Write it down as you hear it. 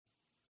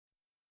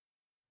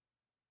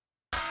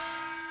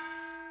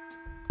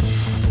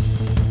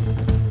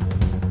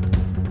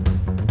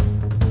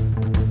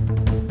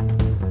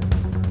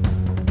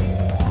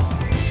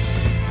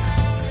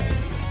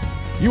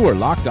You are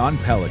Locked On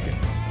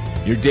Pelicans,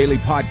 your daily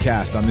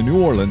podcast on the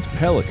New Orleans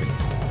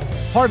Pelicans,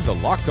 part of the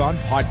Locked On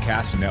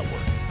Podcast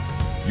Network,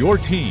 your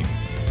team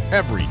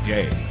every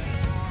day.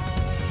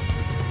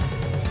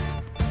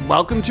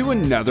 Welcome to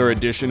another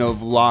edition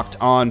of Locked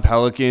On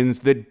Pelicans,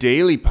 the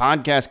daily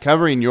podcast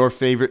covering your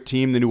favorite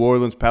team, the New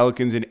Orleans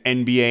Pelicans, and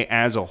NBA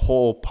as a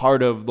whole,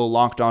 part of the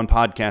Locked On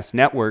Podcast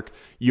Network,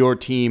 your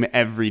team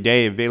every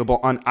day. Available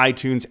on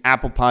iTunes,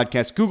 Apple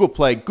Podcasts, Google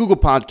Play, Google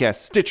Podcasts,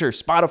 Stitcher,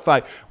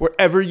 Spotify,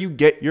 wherever you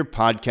get your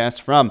podcasts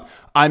from.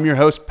 I'm your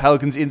host,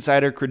 Pelicans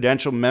Insider,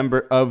 credential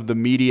member of the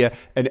media,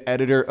 and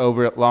editor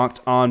over at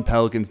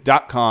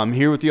LockedOnPelicans.com.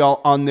 Here with y'all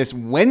on this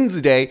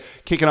Wednesday,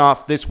 kicking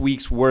off this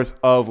week's worth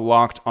of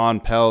Locked On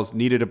Pels.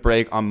 Needed a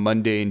break on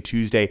Monday and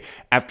Tuesday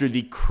after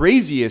the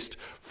craziest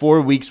 4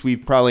 weeks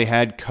we've probably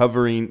had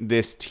covering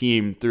this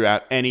team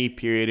throughout any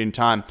period in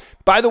time.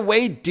 By the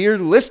way, dear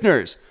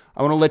listeners,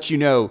 I want to let you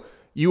know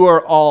you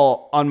are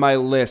all on my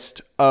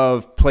list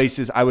of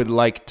places I would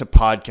like to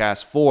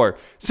podcast for.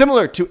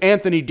 Similar to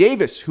Anthony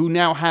Davis, who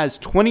now has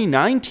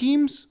 29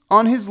 teams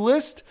on his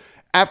list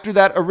after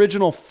that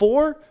original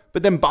 4,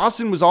 but then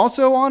Boston was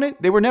also on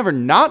it. They were never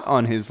not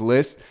on his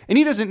list, and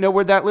he doesn't know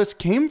where that list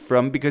came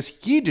from because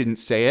he didn't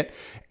say it.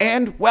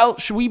 And, well,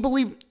 should we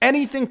believe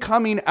anything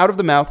coming out of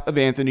the mouth of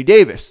Anthony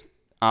Davis?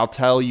 I'll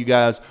tell you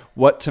guys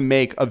what to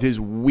make of his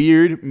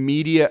weird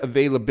media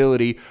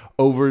availability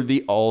over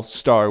the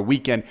All-Star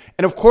weekend.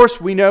 And of course,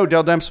 we know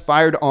Dell Demps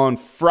fired on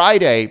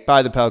Friday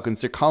by the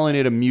Pelicans. They're calling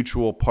it a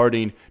mutual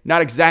parting.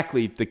 Not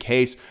exactly the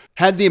case.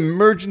 Had the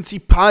emergency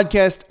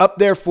podcast up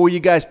there for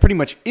you guys pretty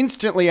much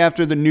instantly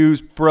after the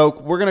news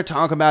broke. We're going to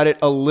talk about it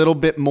a little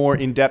bit more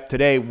in depth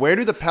today. Where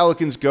do the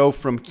Pelicans go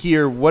from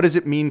here? What does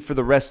it mean for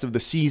the rest of the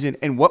season?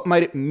 And what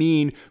might it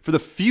mean for the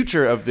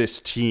future of this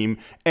team?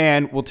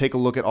 And we'll take a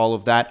look at all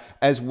of that,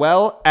 as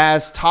well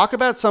as talk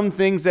about some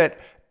things that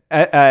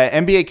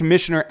NBA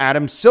Commissioner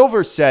Adam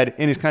Silver said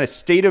in his kind of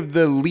State of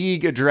the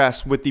League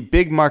address with the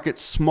big market,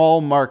 small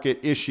market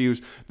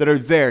issues that are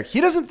there. He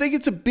doesn't think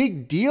it's a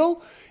big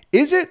deal.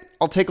 Is it?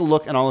 I'll take a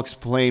look and I'll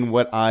explain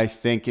what I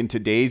think in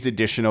today's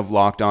edition of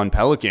Locked On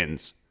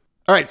Pelicans.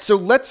 All right, so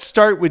let's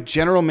start with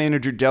General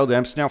Manager Dell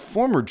Demps, now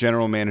former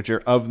General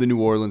Manager of the New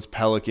Orleans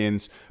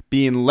Pelicans,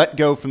 being let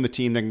go from the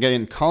team.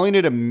 Again, calling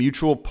it a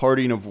mutual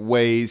parting of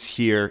ways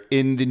here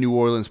in the New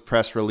Orleans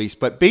press release.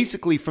 But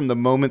basically, from the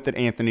moment that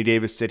Anthony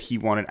Davis said he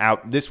wanted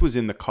out, this was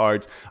in the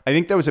cards. I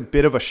think that was a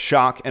bit of a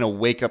shock and a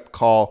wake-up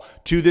call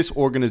to this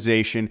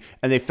organization,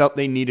 and they felt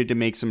they needed to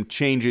make some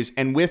changes.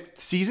 And with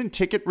season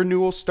ticket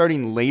renewals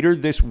starting later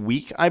this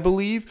week, I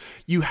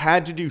believe, you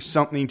had to do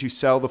something to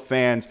sell the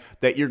fans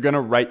that you're going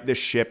to right this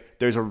ship.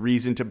 There's a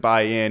reason to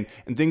buy in,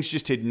 and things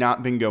just had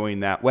not been going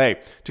that way.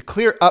 To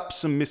clear up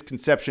some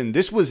misconception,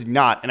 this was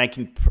not, and I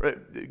can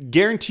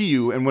guarantee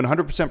you and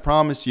 100%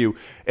 promise you,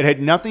 it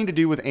had nothing to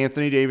do with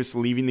Anthony Davis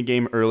leaving the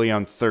game early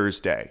on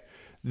Thursday.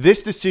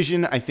 This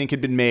decision, I think, had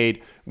been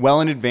made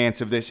well in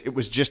advance of this. It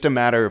was just a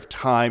matter of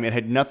time. It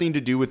had nothing to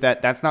do with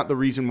that. That's not the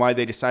reason why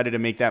they decided to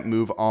make that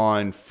move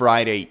on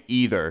Friday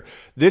either.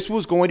 This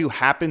was going to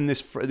happen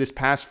this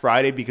past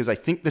Friday because I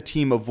think the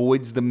team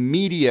avoids the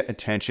media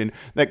attention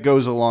that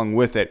goes along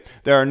with it.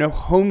 There are no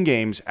home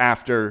games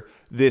after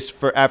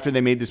they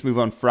made this move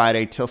on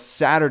Friday till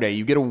Saturday.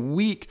 You get a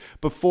week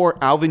before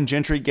Alvin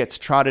Gentry gets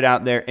trotted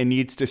out there and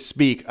needs to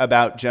speak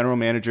about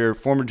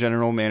former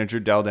general manager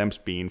Dell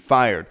Demps being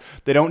fired.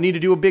 They don't need to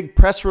do a big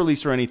press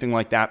release or anything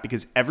like that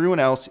because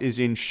everyone else is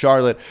in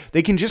Charlotte.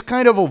 They can just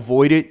kind of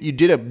avoid it. You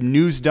did a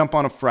news dump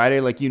on a Friday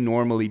like you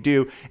normally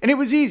do, and it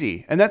was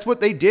easy. And that's what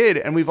they did,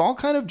 and we've all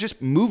kind of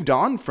just moved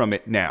on from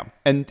it now.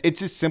 And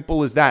it's as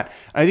simple as that.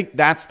 And I think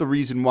that's the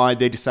reason why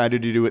they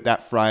decided to do it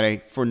that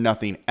Friday for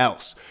nothing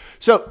else.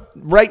 So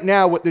right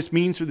now, what this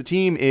means for the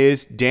team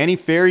is Danny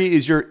Ferry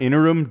is your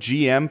interim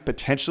GM,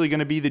 potentially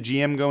going to be the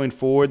GM going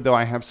forward, though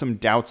I have some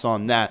doubts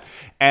on that.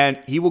 And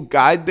he will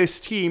guide this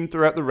team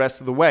throughout the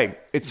rest of the way.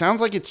 It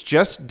sounds like it's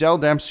just Dell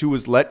Demps who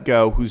was let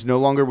go, who's no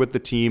longer with the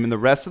team, and the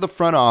rest of the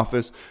front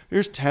office,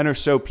 there's 10 or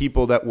so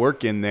people that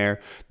work in there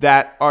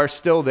that are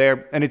still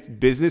there, and it's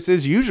business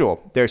as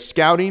usual. They're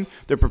scouting,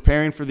 they're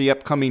preparing for the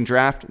upcoming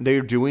draft,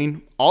 they're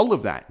doing all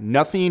of that.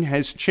 Nothing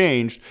has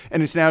changed,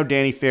 and it's now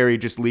Danny Ferry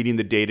just leading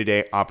the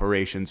day-to-day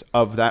operations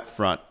of that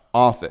front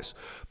office.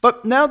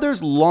 But now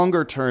there's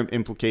longer-term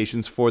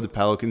implications for the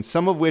Pelicans,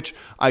 some of which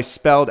I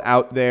spelled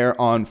out there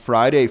on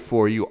Friday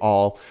for you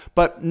all.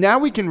 But now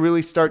we can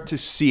really start to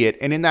see it.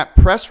 And in that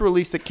press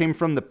release that came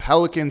from the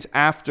Pelicans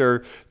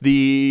after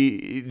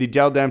the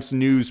Dell Demps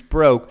news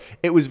broke,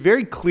 it was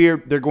very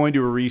clear they're going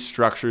to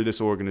restructure this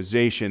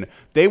organization.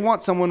 They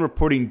want someone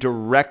reporting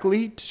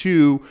directly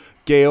to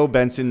Gayle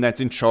Benson that's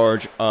in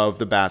charge of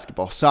the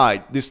basketball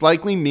side. This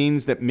likely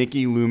means that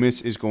Mickey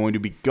Loomis is going to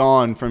be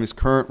gone from his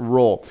current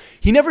role.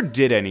 He never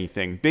did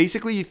anything.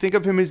 Basically, you think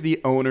of him as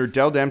the owner.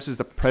 Dell Demps is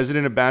the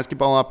president of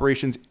basketball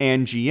operations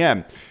and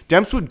GM.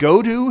 Demps would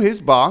go to his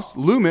boss,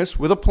 Loomis,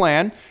 with a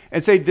plan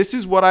and say, this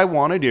is what I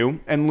want to do.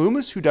 And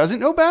Loomis, who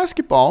doesn't know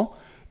basketball,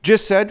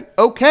 just said,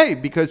 okay,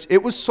 because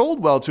it was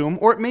sold well to him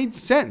or it made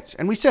sense.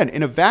 And we said,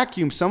 in a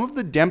vacuum, some of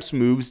the Demps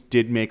moves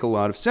did make a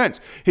lot of sense.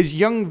 His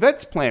young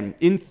vets plan,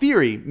 in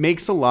theory,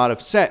 makes a lot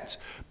of sense.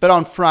 But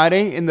on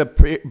Friday, in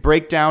the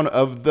breakdown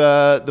of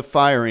the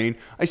firing,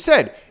 I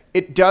said,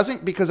 it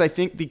doesn't, because I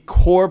think the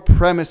core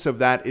premise of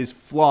that is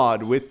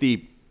flawed with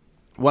the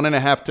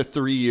 1.5 to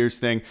 3 years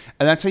thing.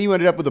 And that's how you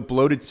ended up with a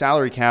bloated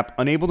salary cap,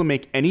 unable to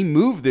make any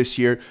move this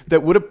year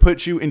that would have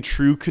put you in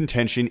true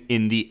contention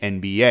in the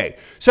NBA.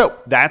 So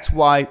that's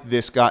why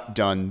this got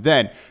done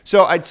then.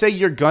 So I'd say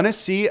you're going to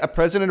see a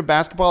president of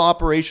basketball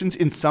operations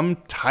in some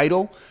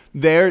title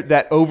there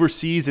that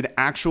oversees an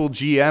actual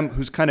GM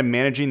who's kind of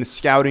managing the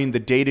scouting, the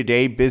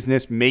day-to-day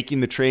business,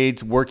 making the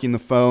trades, working the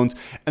phones.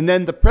 And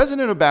then the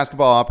president of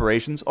basketball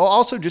operations will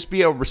also just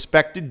be a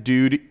respected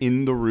dude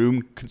in the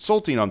room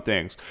consulting on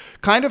things.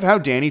 Kind of how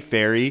Danny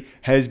Ferry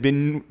has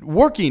been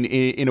working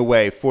in a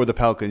way for the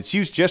Pelicans. He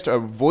was just a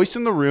voice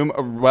in the room,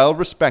 a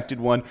well-respected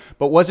one,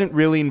 but wasn't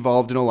really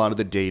involved in a lot of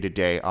the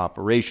day-to-day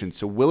operations.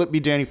 So will it be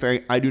Danny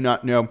Ferry? I do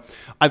not know.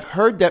 I've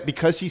heard that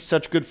because he's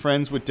such good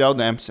friends with Dell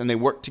Demps and they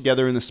work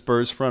together in the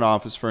Spurs front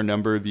office for a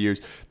number of years,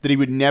 that he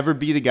would never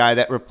be the guy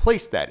that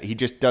replaced that. He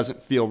just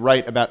doesn't feel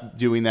right about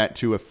doing that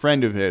to a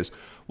friend of his.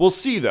 We'll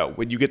see, though.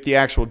 When you get the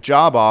actual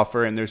job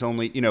offer and there's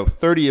only,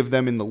 30 of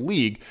them in the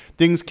league,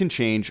 things can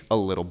change a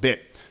little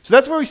bit. So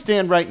that's where we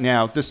stand right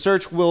now. The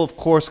search will, of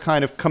course,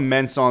 kind of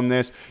commence on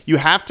this. You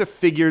have to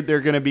figure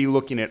they're going to be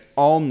looking at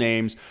all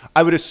names.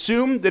 I would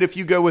assume that if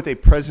you go with a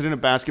president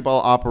of basketball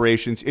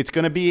operations, it's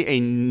going to be a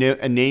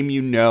name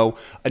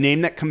a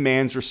name that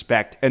commands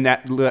respect, and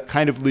that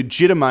kind of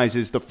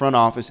legitimizes the front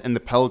office and the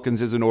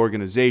Pelicans as an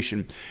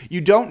organization.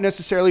 You don't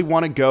necessarily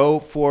want to go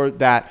for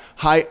that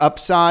high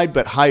upside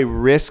but high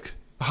risk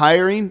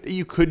hiring that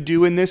you could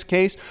do in this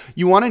case.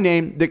 You want a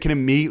name that can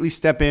immediately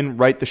step in,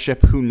 right the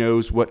ship, who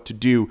knows what to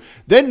do.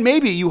 Then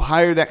maybe you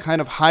hire that kind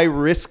of high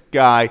risk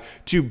guy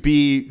to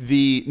be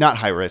the, not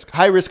high risk,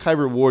 high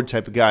reward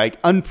type of guy.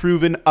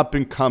 Unproven up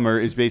and comer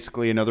is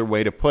basically another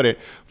way to put it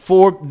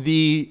for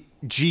the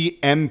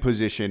GM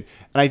position.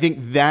 And I think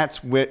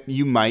that's what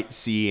you might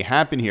see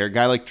happen here. A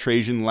guy like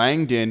Trajan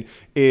Langdon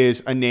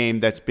is a name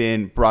that's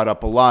been brought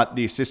up a lot,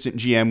 the assistant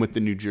GM with the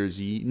New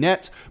Jersey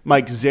Nets.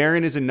 Mike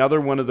Zarin is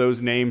another one of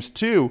those names,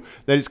 too,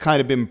 that has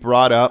kind of been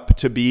brought up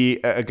to be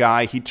a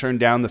guy. He turned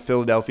down the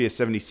Philadelphia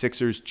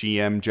 76ers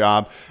GM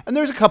job. And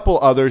there's a couple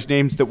others,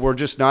 names that we're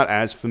just not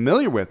as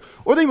familiar with.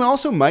 Or they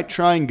also might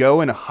try and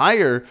go and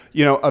hire,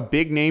 a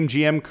big name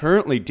GM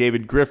currently.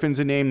 David Griffin's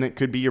a name that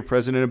could be your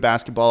president of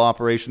basketball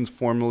operations,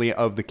 formerly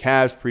of the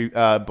Cavs,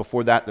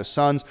 before that the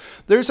Suns.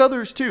 There's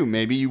others, too.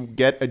 Maybe you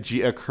get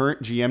a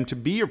current GM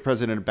to be your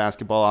president of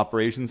basketball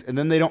operations, and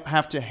then they don't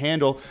have to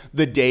handle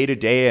the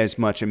day-to-day as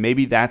much, and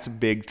maybe that's a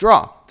big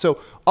draw. So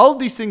all of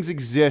these things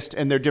exist,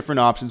 and they're different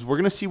options. We're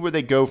going to see where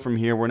they go from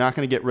here. We're not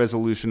going to get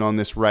resolution on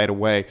this right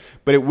away,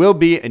 but it will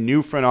be a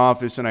new front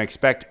office, and I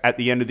expect at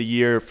the end of the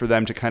year for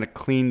them to kind of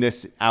clean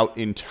this out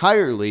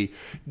entirely,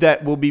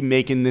 that we'll be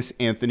making this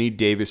Anthony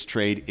Davis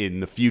trade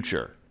in the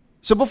future.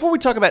 So before we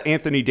talk about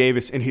Anthony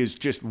Davis and his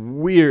just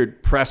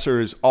weird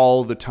pressers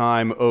all the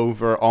time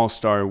over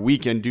All-Star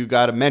Weekend, do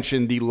got to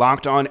mention the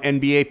Locked On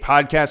NBA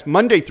podcast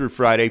Monday through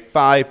Friday,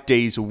 5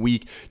 days a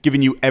week,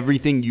 giving you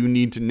everything you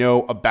need to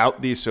know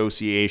about the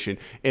association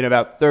in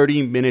about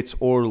 30 minutes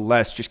or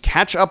less. Just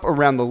catch up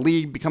around the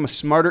league, become a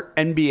smarter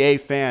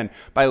NBA fan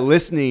by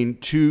listening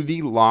to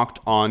the Locked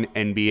On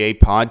NBA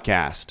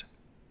podcast.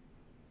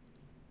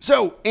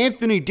 So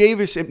Anthony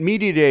Davis at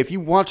Media Day, if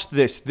you watched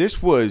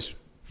this was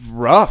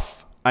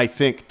rough, I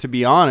think, to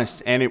be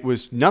honest, and it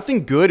was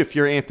nothing good if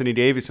you're Anthony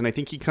Davis, and I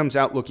think he comes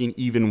out looking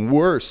even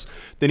worse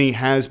than he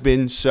has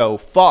been so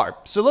far.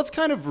 So let's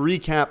kind of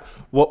recap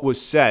what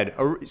was said.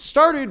 It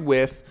started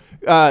with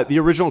the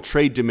original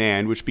trade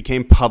demand, which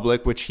became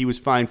public, which he was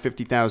fined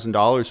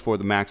 $50,000 for,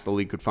 the max the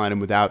league could fine him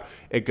without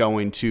it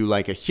going to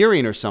like a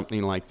hearing or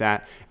something like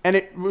that. And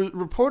it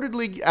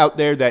reportedly out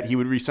there that he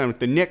would re-sign with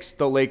the Knicks,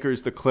 the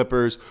Lakers, the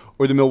Clippers,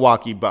 or the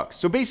Milwaukee Bucks.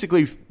 So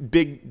basically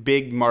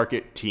big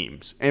market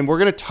teams. And we're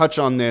going to touch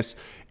on this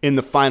in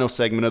the final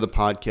segment of the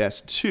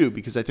podcast too,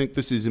 because I think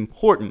this is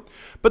important.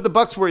 But the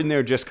Bucks were in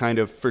there just kind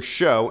of for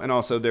show, and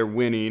also they're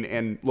winning.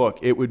 And look,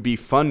 it would be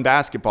fun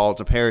basketball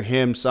to pair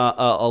him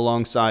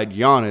alongside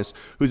Giannis,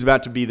 who's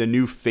about to be the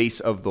new face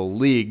of the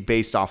league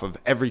based off of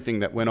everything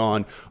that went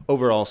on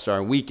over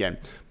All-Star Weekend.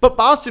 But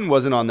Boston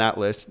wasn't on that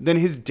list. Then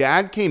his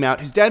dad came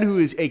out. His dad, who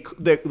is I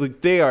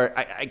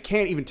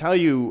can't even tell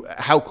you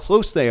how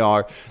close they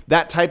are.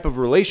 That type of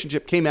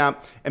relationship came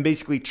out and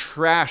basically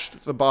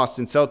trashed the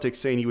Boston Celtics,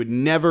 saying he would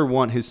never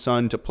want his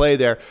son to play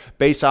there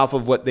based off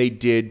of what they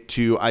did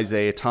to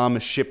Isaiah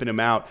Thomas, shipping him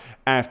out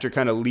after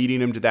kind of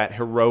leading him to that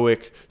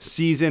heroic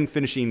season,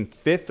 finishing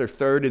 5th or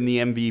 3rd in the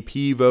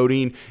MVP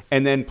voting,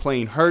 and then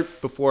playing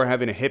hurt before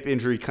having a hip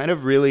injury, kind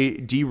of really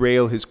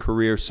derail his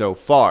career so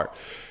far.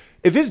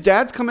 If his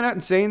dad's coming out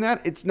and saying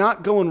that, it's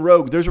not going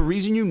rogue. There's a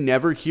reason you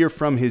never hear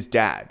from his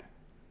dad.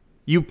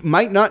 You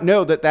might not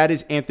know that that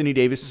is Anthony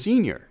Davis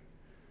Sr.,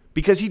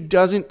 because he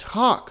doesn't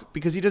talk,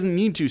 because he doesn't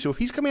need to. So if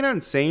he's coming out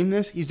and saying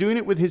this, he's doing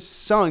it with his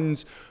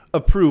son's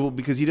approval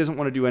because he doesn't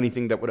want to do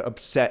anything that would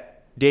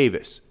upset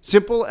Davis.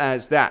 Simple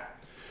as that.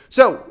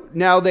 So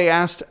now they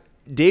asked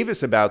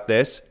Davis about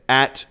this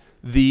at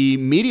the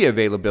media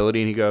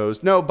availability, and he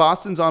goes, no,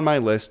 Boston's on my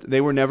list.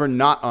 They were never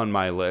not on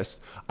my list.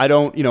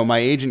 My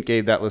agent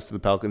gave that list to the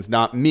Pelicans,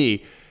 not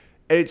me.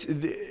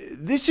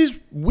 This is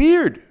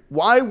weird.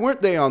 Why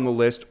weren't they on the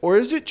list? Or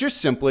is it just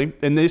simply,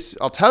 and this,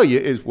 I'll tell you,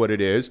 is what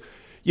it is.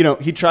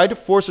 He tried to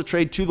force a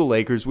trade to the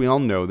Lakers. We all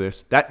know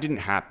this. That didn't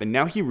happen.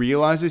 Now he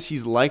realizes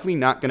he's likely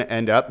not going to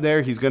end up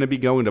there. He's going to be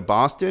going to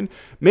Boston.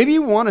 Maybe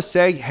you want to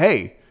say,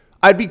 hey,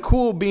 I'd be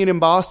cool being in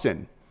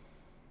Boston.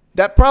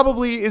 That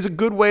probably is a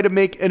good way to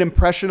make an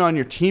impression on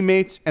your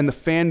teammates and the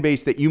fan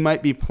base that you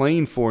might be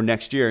playing for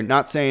next year,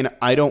 not saying,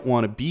 I don't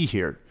want to be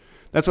here.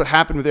 That's what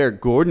happened with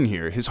Eric Gordon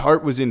here. His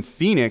heart was in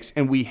Phoenix,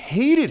 and we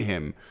hated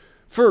him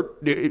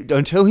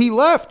until he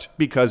left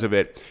because of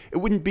it. It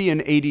wouldn't be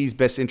in AD's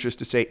best interest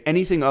to say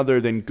anything other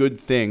than good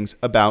things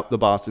about the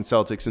Boston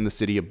Celtics and the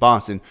city of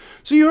Boston.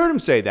 So you heard him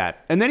say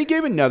that. And then he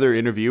gave another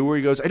interview where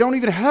he goes, I don't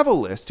even have a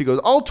list. He goes,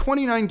 all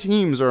 29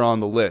 teams are on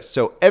the list.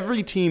 So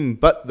every team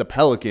but the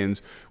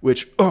Pelicans,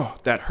 which,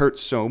 that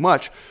hurts so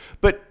much.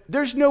 But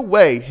there's no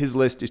way his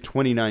list is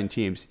 29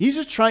 teams. He's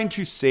just trying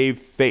to save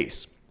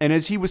face. And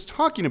as he was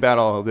talking about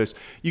all of this,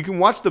 you can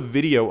watch the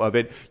video of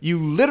it. You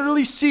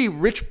literally see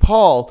Rich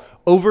Paul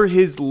over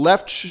his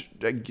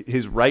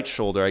his right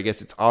shoulder. I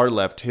guess it's our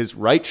left. His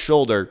right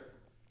shoulder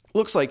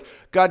looks like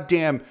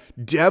goddamn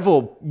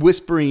devil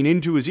whispering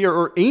into his ear,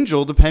 or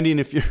angel, depending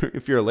if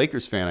you're a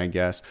Lakers fan, I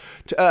guess,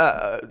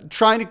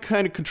 trying to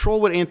kind of control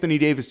what Anthony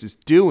Davis is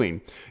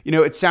doing.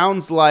 It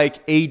sounds like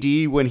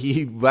AD, when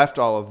he left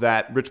all of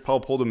that, Rich Paul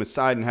pulled him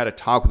aside and had a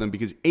talk with him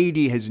because AD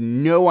has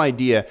no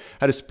idea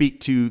how to speak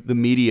to the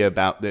media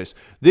about this.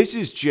 This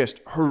is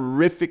just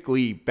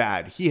horrifically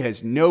bad. He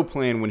has no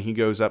plan when he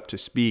goes up to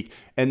speak,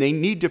 and they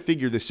need to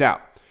figure this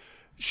out.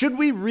 Should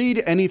we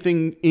read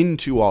anything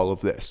into all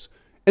of this?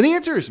 And the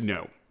answer is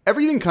no.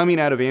 Everything coming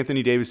out of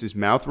Anthony Davis's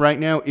mouth right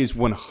now is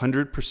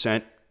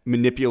 100%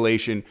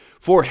 manipulation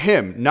for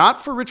him,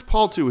 not for Rich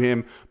Paul to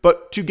him,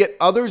 but to get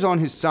others on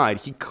his side.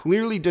 He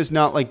clearly does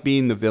not like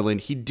being the villain.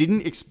 He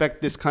didn't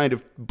expect this kind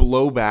of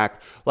blowback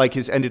like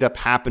has ended up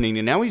happening,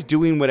 and now he's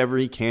doing whatever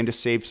he can to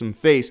save some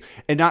face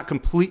and not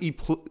completely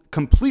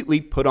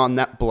put on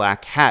that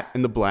black hat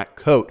and the black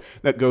coat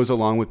that goes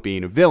along with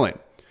being a villain.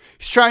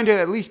 He's trying to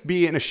at least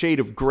be in a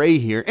shade of gray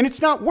here, and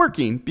it's not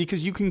working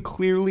because you can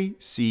clearly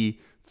see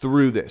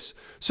through this.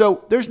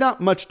 So there's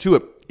not much to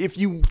it. If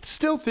you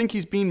still think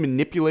he's being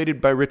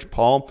manipulated by Rich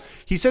Paul,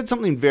 he said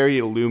something very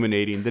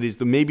illuminating that is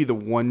maybe the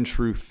one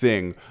true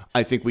thing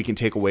I think we can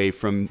take away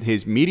from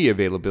his media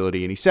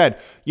availability. And he said,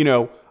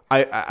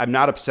 I'm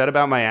not upset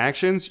about my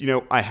actions.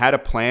 I had a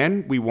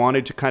plan. We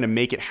wanted to kind of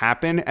make it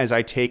happen as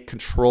I take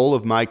control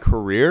of my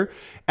career,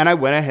 and I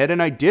went ahead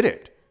and I did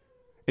it.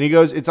 And he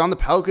goes, it's on the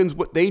Pelicans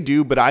what they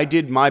do, but I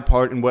did my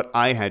part in what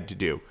I had to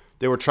do.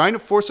 They were trying to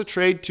force a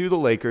trade to the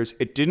Lakers.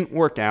 It didn't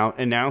work out,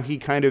 and now he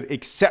kind of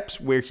accepts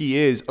where he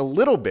is a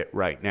little bit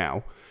right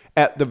now,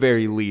 at the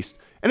very least.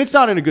 And it's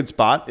not in a good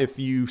spot if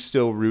you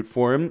still root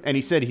for him. And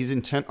he said he's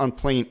intent on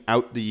playing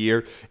out the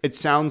year. It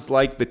sounds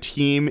like the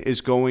team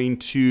is going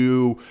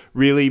to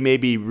really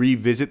maybe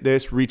revisit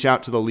this, reach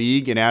out to the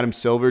league. And Adam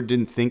Silver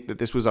didn't think that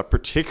this was a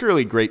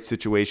particularly great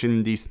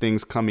situation, these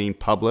things coming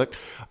public.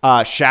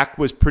 Shaq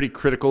was pretty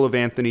critical of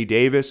Anthony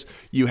Davis.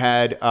 You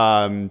had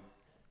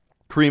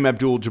Kareem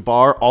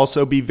Abdul-Jabbar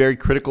also be very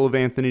critical of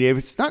Anthony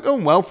Davis. It's not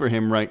going well for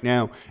him right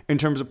now in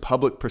terms of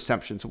public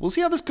perception. So we'll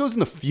see how this goes in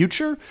the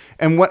future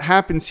and what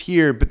happens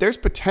here. But there's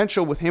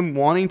potential with him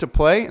wanting to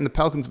play and the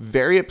Pelicans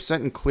very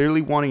upset and clearly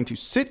wanting to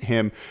sit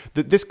him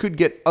that this could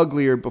get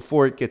uglier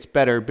before it gets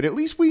better. But at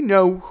least we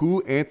know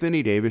who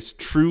Anthony Davis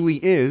truly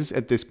is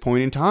at this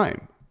point in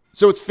time.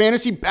 So it's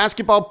fantasy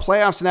basketball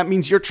playoffs, and that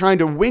means you're trying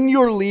to win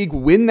your league,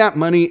 win that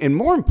money, and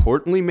more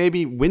importantly,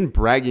 maybe win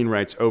bragging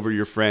rights over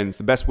your friends.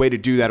 The best way to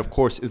do that, of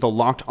course, is the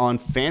Locked On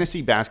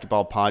Fantasy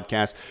Basketball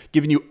Podcast,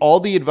 giving you all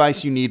the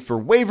advice you need for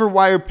waiver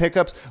wire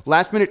pickups,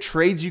 last-minute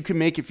trades you can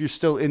make if you're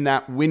still in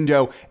that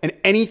window, and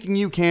anything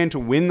you can to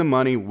win the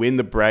money, win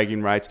the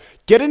bragging rights.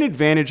 Get an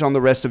advantage on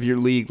the rest of your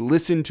league.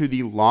 Listen to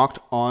the Locked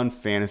On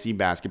Fantasy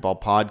Basketball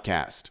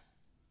Podcast.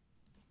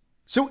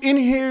 So in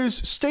his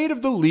State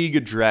of the League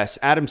address,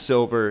 Adam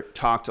Silver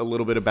talked a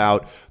little bit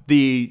about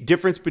the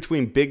difference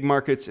between big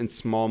markets and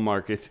small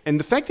markets and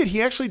the fact that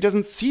he actually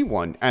doesn't see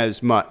one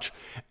as much.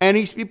 And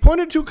he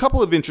pointed to a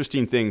couple of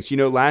interesting things.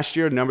 Last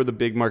year, a number of the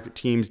big market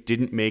teams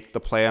didn't make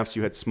the playoffs.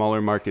 You had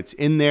smaller markets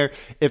in there.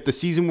 If the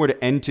season were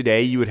to end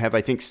today, you would have,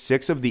 I think,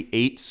 6 of the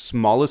 8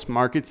 smallest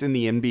markets in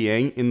the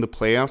NBA in the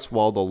playoffs,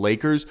 while the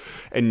Lakers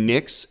and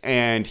Knicks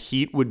and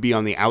Heat would be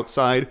on the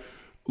outside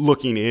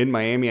looking in.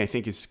 Miami, I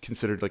think, is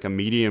considered like a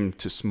medium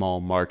to small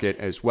market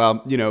as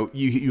well.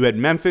 You had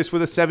Memphis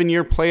with a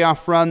 7-year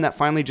playoff run that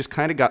finally just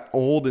kind of got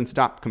old and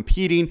stopped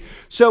competing.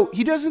 So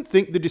he doesn't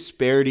think the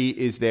disparity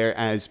is there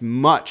as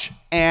much.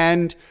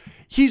 And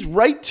he's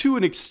right to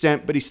an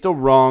extent, but he's still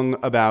wrong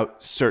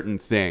about certain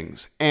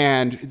things.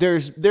 And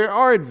there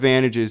are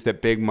advantages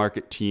that big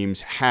market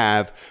teams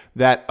have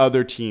that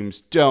other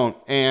teams don't.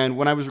 And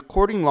when I was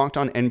recording Locked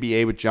On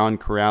NBA with John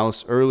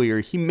Corrales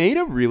earlier, he made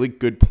a really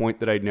good point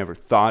that I'd never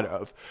thought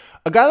of.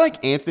 A guy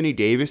like Anthony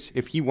Davis,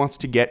 if he wants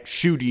to get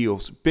shoe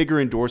deals,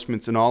 bigger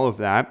endorsements, and all of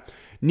that,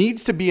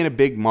 needs to be in a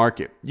big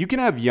market. You can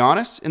have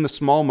Giannis in the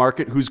small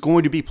market who's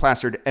going to be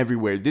plastered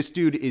everywhere. This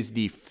dude is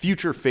the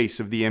future face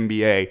of the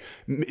NBA,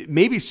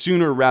 maybe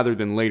sooner rather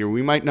than later.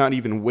 We might not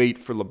even wait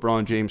for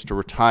LeBron James to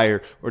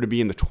retire or to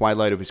be in the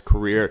twilight of his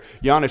career.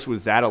 Giannis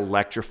was that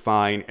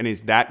electrifying and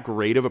is that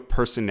great of a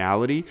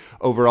personality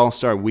over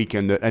All-Star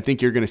Weekend that I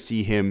think you're going to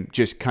see him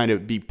just kind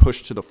of be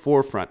pushed to the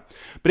forefront.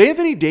 But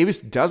Anthony Davis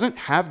doesn't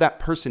have that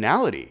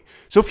personality.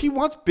 So if he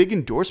wants big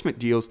endorsement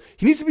deals,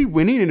 he needs to be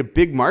winning in a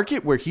big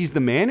market where he's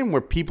the man and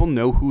where people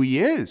know who he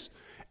is.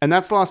 And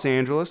that's Los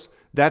Angeles,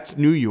 that's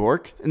New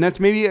York, and that's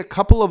maybe a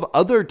couple of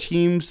other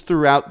teams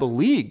throughout the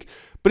league.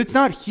 But it's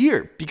not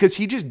here because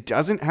he just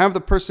doesn't have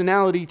the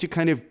personality to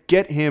kind of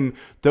get him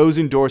those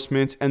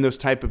endorsements and those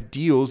type of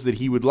deals that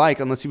he would like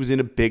unless he was in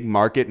a big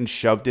market and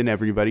shoved in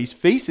everybody's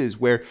faces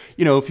where,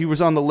 if he was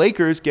on the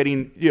Lakers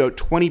getting,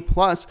 20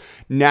 plus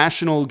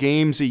national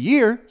games a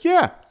year,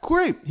 yeah,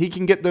 great. He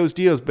can get those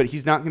deals, but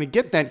he's not going to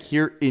get that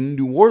here in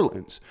New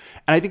Orleans.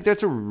 And I think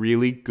that's a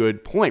really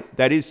good point.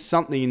 That is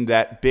something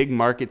that big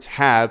markets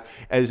have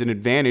as an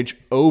advantage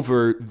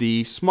over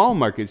the small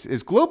markets.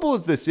 As global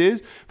as this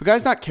is, if a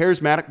guy's not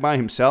charismatic by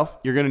himself,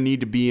 you're going to need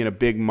to be in a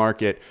big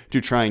market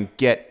to try and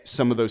get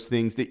some of those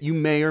things that you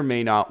may or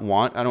may not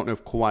want. I don't know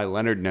if Kawhi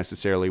Leonard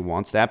necessarily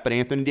wants that, but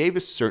Anthony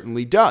Davis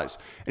certainly does.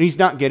 And he's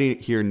not getting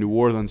it here in New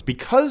Orleans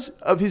because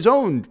of his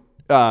own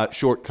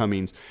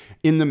shortcomings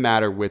in the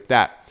matter with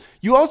that.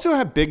 You also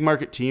have big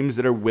market teams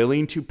that are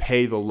willing to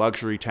pay the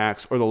luxury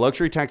tax, or the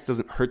luxury tax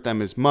doesn't hurt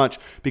them as much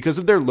because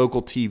of their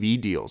local TV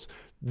deals.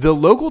 The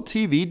local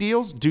TV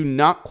deals do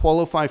not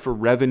qualify for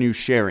revenue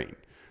sharing.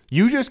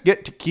 You just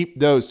get to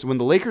keep those. So when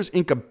the Lakers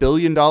ink $1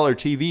 billion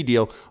TV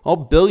deal, all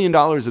 $1 billion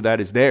of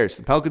that is theirs.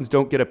 The Pelicans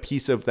don't get a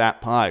piece of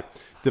that pie.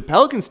 The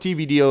Pelicans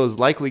TV deal is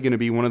likely going to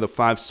be one of the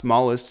 5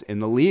 smallest in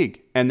the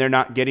league, and they're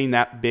not getting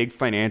that big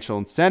financial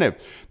incentive.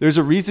 There's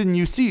a reason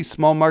you see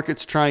small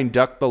markets try and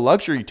duck the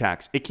luxury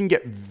tax. It can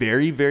get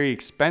very, very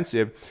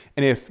expensive,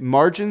 and if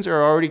margins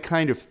are already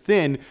kind of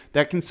thin,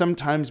 that can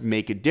sometimes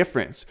make a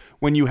difference.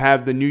 When you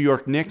have the New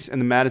York Knicks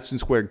and the Madison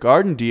Square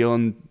Garden deal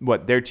and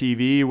their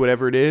TV,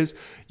 whatever it is,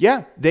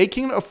 yeah, they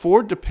can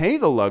afford to pay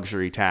the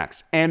luxury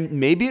tax. And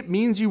maybe it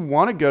means you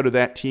want to go to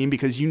that team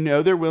because you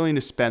know they're willing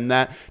to spend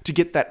that to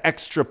get that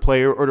extra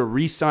player or to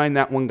re-sign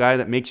that one guy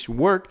that makes you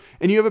work,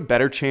 and you have a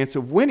better chance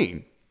of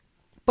winning.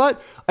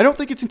 But I don't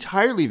think it's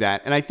entirely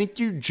that. And I think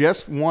you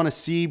just want to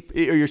see,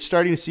 or you're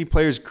starting to see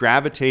players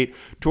gravitate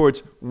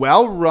towards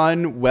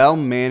well-run,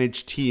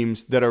 well-managed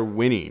teams that are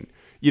winning.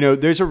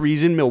 There's a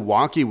reason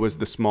Milwaukee was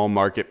the small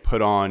market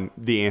put on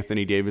the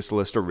Anthony Davis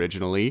list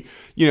originally.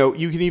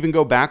 You can even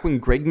go back when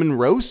Greg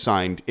Monroe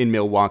signed in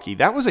Milwaukee.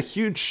 That was a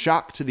huge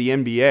shock to the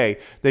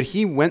NBA that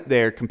he went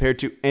there compared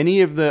to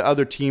any of the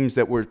other teams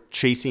that were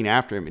chasing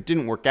after him. It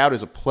didn't work out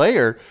as a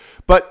player,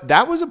 but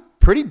that was a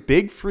pretty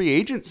big free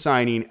agent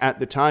signing at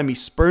the time. He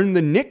spurned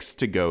the Knicks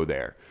to go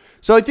there.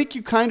 So I think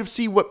you kind of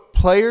see what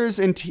players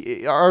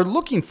are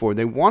looking for.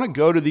 They want to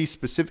go to these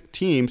specific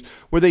teams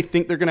where they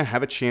think they're going to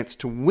have a chance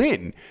to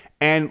win.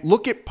 And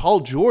look at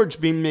Paul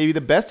George being maybe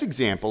the best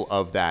example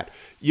of that.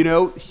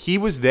 He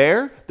was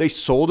there. They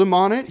sold him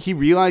on it. He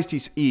realized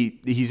he's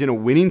in a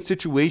winning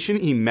situation.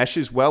 He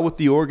meshes well with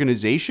the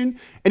organization.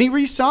 And he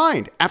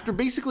re-signed after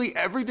basically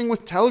everything was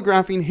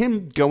telegraphing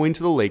him going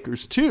to the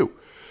Lakers too.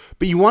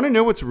 But you want to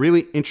know what's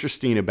really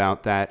interesting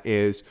about that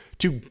is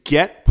to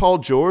get Paul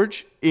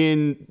George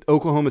in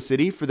Oklahoma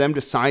City, for them to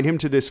sign him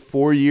to this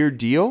 4-year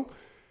deal,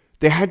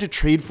 they had to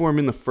trade for him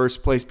in the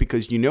first place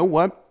because you know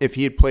what? If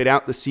he had played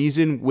out the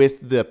season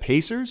with the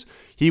Pacers,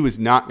 he was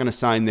not going to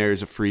sign there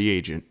as a free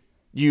agent.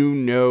 You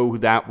know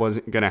that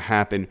wasn't going to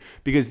happen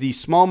because these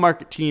small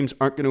market teams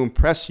aren't going to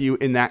impress you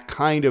in that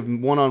kind of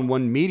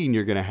one-on-one meeting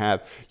you're going to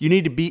have. You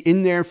need to be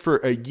in there for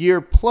a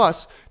year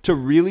plus to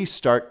really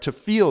start to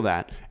feel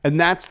that. And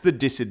that's the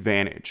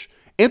disadvantage.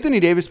 Anthony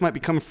Davis might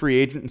become a free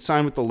agent and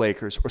sign with the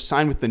Lakers or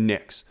sign with the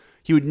Knicks.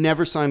 He would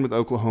never sign with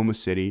Oklahoma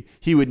City.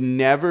 He would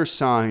never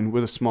sign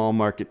with a small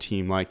market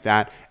team like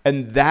that.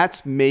 And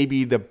that's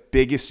maybe the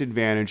biggest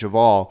advantage of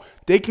all.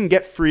 They can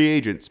get free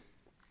agents.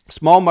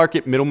 Small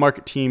market, middle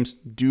market teams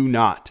do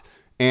not.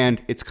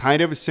 And it's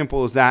kind of as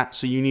simple as that.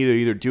 So you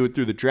either do it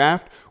through the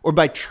draft or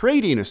by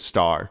trading a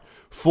star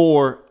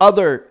for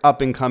other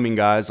up-and-coming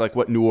guys like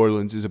what New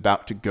Orleans is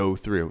about to go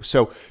through.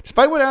 So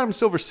despite what Adam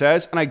Silver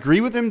says, and I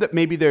agree with him that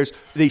maybe there's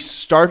the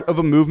start of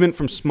a movement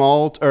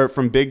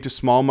from big to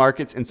small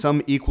markets and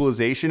some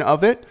equalization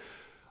of it,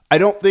 I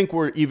don't think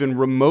we're even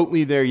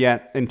remotely there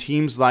yet, and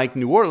teams like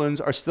New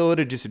Orleans are still at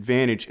a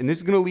disadvantage. And this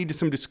is going to lead to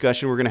some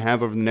discussion we're going to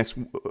have over the next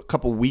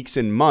couple weeks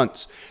and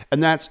months,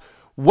 and that's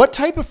What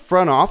type of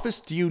front office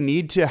do you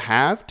need to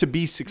have to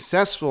be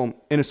successful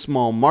in a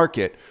small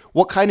market?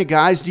 What kind of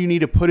guys do you need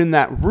to put in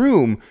that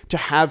room to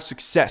have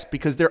success?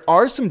 Because there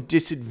are some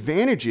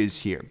disadvantages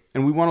here,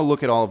 and we want to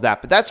look at all of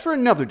that. But that's for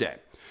another day.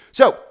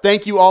 So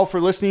thank you all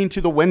for listening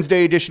to the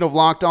Wednesday edition of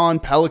Locked On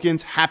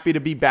Pelicans. Happy to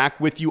be back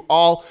with you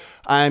all.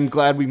 I'm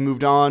glad we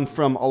moved on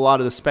from a lot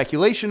of the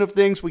speculation of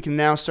things. We can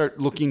now start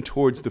looking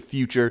towards the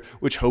future,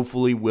 which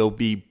hopefully will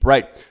be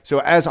bright. So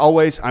as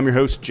always, I'm your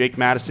host, Jake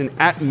Madison,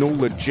 at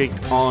NOLA Jake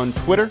on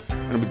Twitter,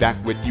 and I'll be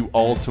back with you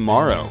all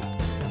tomorrow.